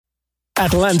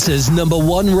Atlanta's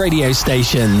 #1 radio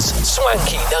stations,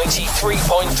 Swanky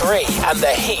 93.3 and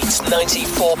The Heat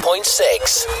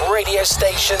 94.6 radio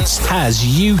stations, has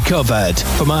you covered.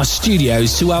 From our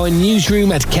studios to our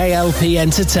newsroom at KLP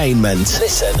Entertainment.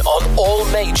 Listen on all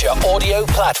major audio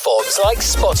platforms like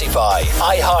Spotify,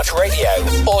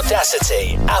 iHeartRadio,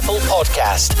 Audacity, Apple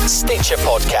Podcast, Stitcher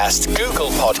Podcast,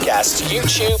 Google Podcast,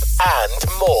 YouTube,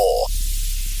 and more.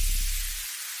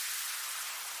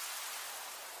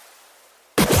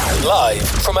 Live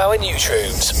from our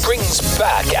newsrooms brings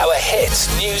back our hit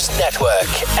news network,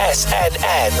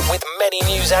 SNN, with many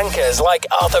news anchors like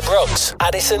Arthur Brooks,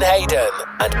 Addison Hayden,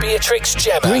 and Beatrix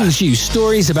Gemma. Brings you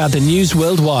stories about the news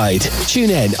worldwide.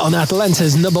 Tune in on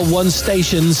Atlanta's #1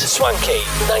 stations, Swanky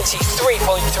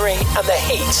 93.3 and The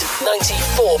Heat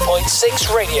 94.6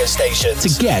 radio stations.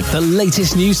 To get the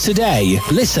latest news today,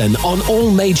 listen on all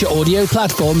major audio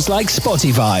platforms like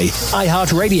Spotify,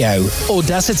 iHeartRadio,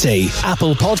 Audacity,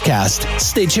 Apple Podcast,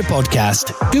 Stitcher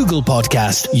Podcast, Google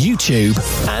Podcast, YouTube,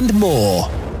 and more.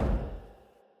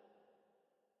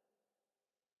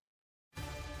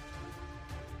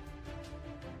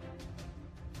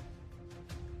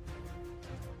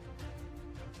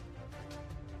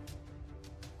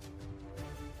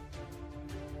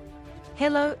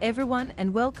 Hello everyone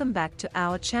and welcome back to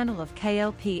our channel of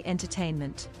KLP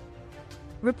Entertainment.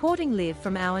 Reporting live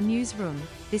from our newsroom,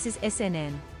 this is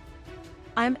SNN.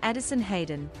 I'm Addison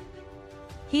Hayden.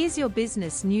 Here's your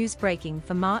business news breaking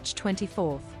for March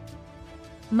 24th.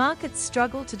 Markets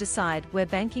struggle to decide where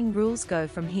banking rules go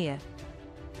from here.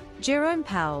 Jerome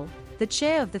Powell, the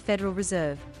chair of the Federal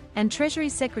Reserve, and Treasury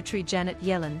Secretary Janet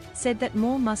Yellen said that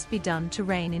more must be done to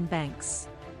rein in banks.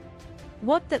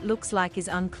 What that looks like is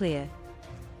unclear.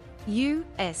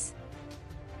 U.S.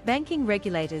 banking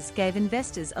regulators gave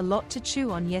investors a lot to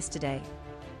chew on yesterday.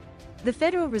 The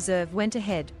Federal Reserve went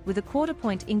ahead with a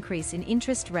quarter-point increase in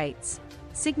interest rates,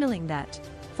 signaling that,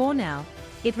 for now,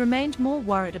 it remained more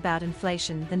worried about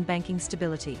inflation than banking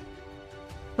stability.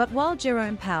 But while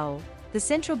Jerome Powell, the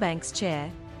central bank's chair,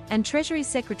 and Treasury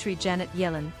Secretary Janet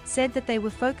Yellen said that they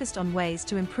were focused on ways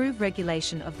to improve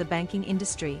regulation of the banking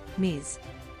industry, Ms.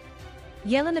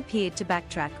 Yellen appeared to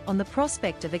backtrack on the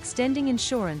prospect of extending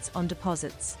insurance on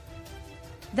deposits.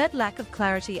 That lack of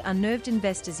clarity unnerved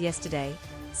investors yesterday,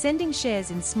 sending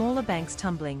shares in smaller banks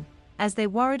tumbling, as they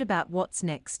worried about what's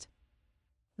next.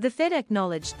 The Fed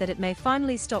acknowledged that it may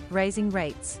finally stop raising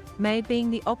rates, may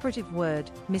being the operative word,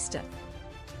 Mr.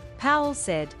 Powell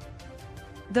said.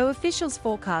 Though officials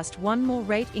forecast one more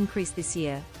rate increase this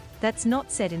year, that's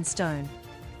not set in stone.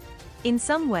 In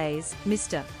some ways,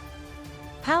 Mr.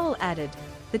 Powell added,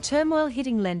 the turmoil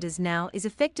hitting lenders now is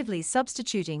effectively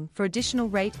substituting for additional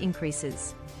rate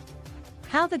increases.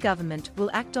 How the government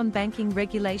will act on banking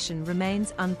regulation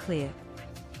remains unclear.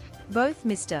 Both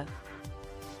Mr.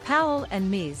 Powell and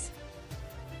Ms.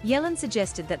 Yellen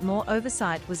suggested that more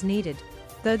oversight was needed,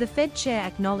 though the Fed chair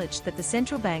acknowledged that the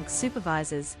central bank's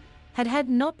supervisors had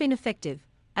not been effective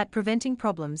at preventing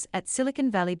problems at Silicon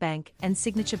Valley Bank and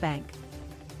Signature Bank.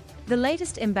 The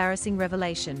latest embarrassing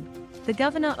revelation: the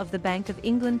governor of the Bank of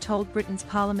England told Britain's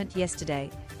Parliament yesterday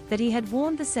that he had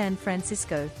warned the San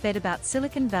Francisco Fed about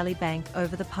Silicon Valley Bank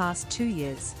over the past 2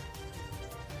 years.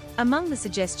 Among the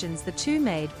suggestions the two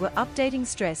made were updating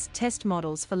stress test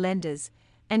models for lenders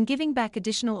and giving back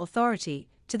additional authority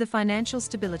to the Financial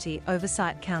Stability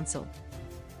Oversight Council.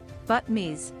 But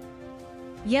Ms.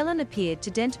 Yellen appeared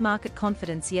to dent market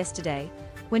confidence yesterday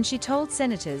when she told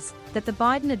senators that the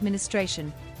Biden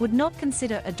administration would not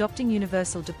consider adopting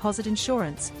universal deposit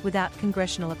insurance without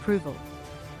congressional approval.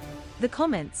 The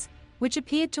comments, which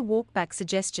appeared to walk back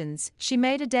suggestions she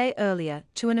made a day earlier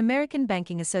to an American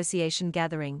Banking Association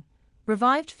gathering,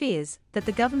 revived fears that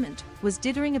the government was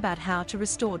dithering about how to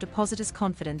restore depositors'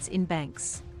 confidence in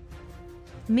banks.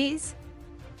 Ms.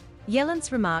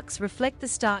 Yellen's remarks reflect the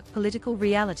stark political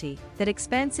reality that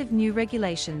expansive new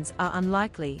regulations are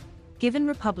unlikely, given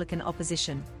Republican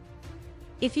opposition.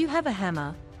 If you have a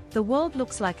hammer, the world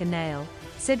looks like a nail,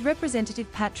 said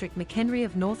Representative Patrick McHenry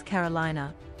of North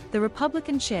Carolina, the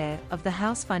Republican chair of the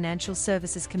House Financial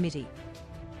Services Committee.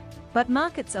 But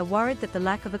markets are worried that the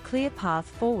lack of a clear path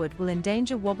forward will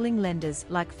endanger wobbling lenders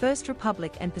like First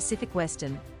Republic and Pacific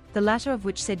Western, the latter of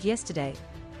which said yesterday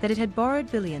that it had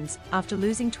borrowed billions after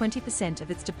losing 20%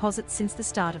 of its deposits since the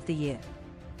start of the year.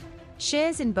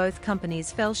 Shares in both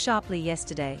companies fell sharply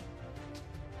yesterday.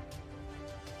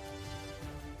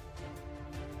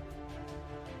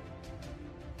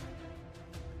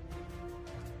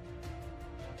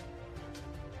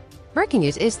 Breaking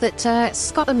news is that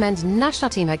Scotland men's national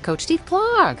team head coach Steve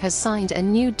Clarke has signed a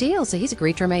new deal, so he's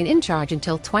agreed to remain in charge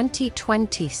until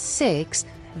 2026.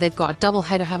 They've got a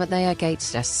double-header, haven't they,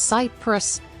 against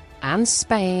Cyprus and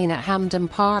Spain at Hampden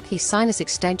Park. He signed this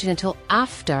extension until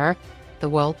after the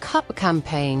World Cup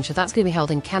campaign. So that's going to be held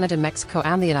in Canada, Mexico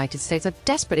and the United States. They're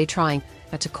desperately trying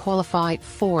to qualify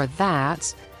for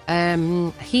that.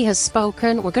 He has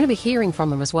spoken. We're going to be hearing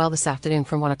from him as well this afternoon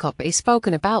from 1 o'clock. But he's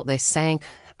spoken about this, saying,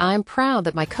 I'm proud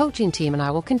that my coaching team and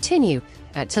I will continue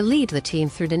to lead the team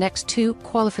through the next 2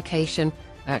 qualification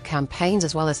campaigns,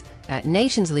 as well as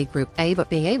Nations League Group A, but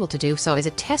being able to do so is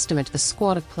a testament to the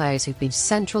squad of players who've been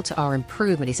central to our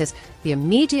improvement. He says the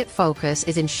immediate focus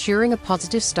is ensuring a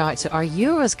positive start to our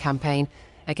Euros campaign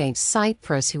against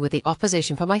Cyprus, who were the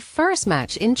opposition for my first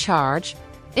match in charge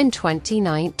in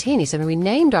 2019. He said, when we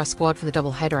named our squad for the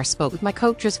double-header, I spoke with my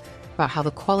coaches about how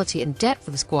the quality and depth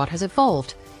of the squad has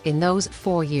evolved in those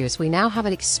 4 years. We now have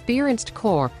an experienced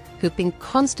core who've been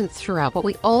constant throughout, but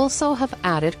we also have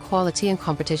added quality and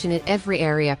competition in every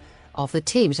area of the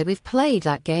team. So we've played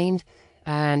that game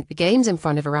and the games in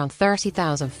front of around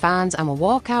 30,000 fans, and we'll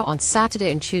walk out on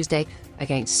Saturday and Tuesday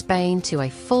against Spain to a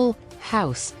full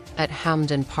house at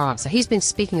Hampden Park. So he's been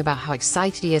speaking about how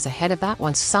excited he is ahead of that.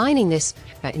 Once signing this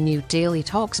new deal, he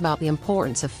talks about the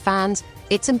importance of fans.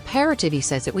 It's imperative, he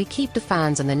says, that we keep the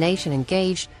fans and the nation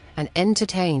engaged and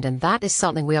entertained, and that is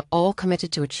something we are all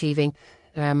committed to achieving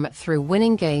through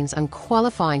winning games and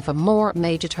qualifying for more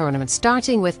major tournaments,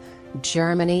 starting with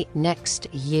Germany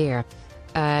next year.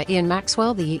 Ian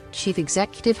Maxwell, the chief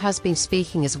executive, has been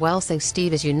speaking as well, saying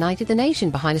Steve has united the nation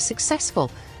behind a successful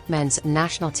men's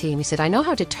national team. He said, I know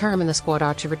how determined the squad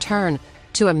are to return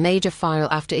to a major final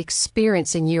after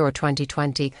experiencing Euro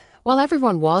 2020. While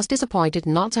everyone was disappointed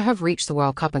not to have reached the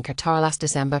World Cup in Qatar last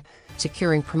December,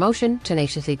 securing promotion to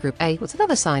Nations League Group A was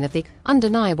another sign of the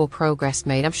undeniable progress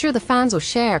made. I'm sure the fans will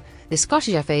share the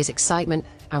Scottish FA's excitement,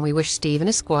 and we wish Steve and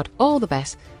his squad all the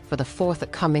best for the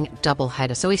forthcoming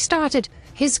double-header. So he started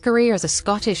his career as a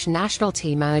Scottish national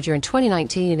team manager in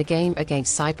 2019 in a game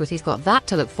against Cyprus. He's got that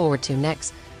to look forward to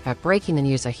next. Breaking the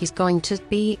news that he's going to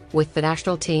be with the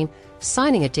national team,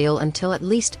 signing a deal until at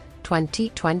least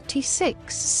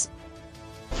 2026.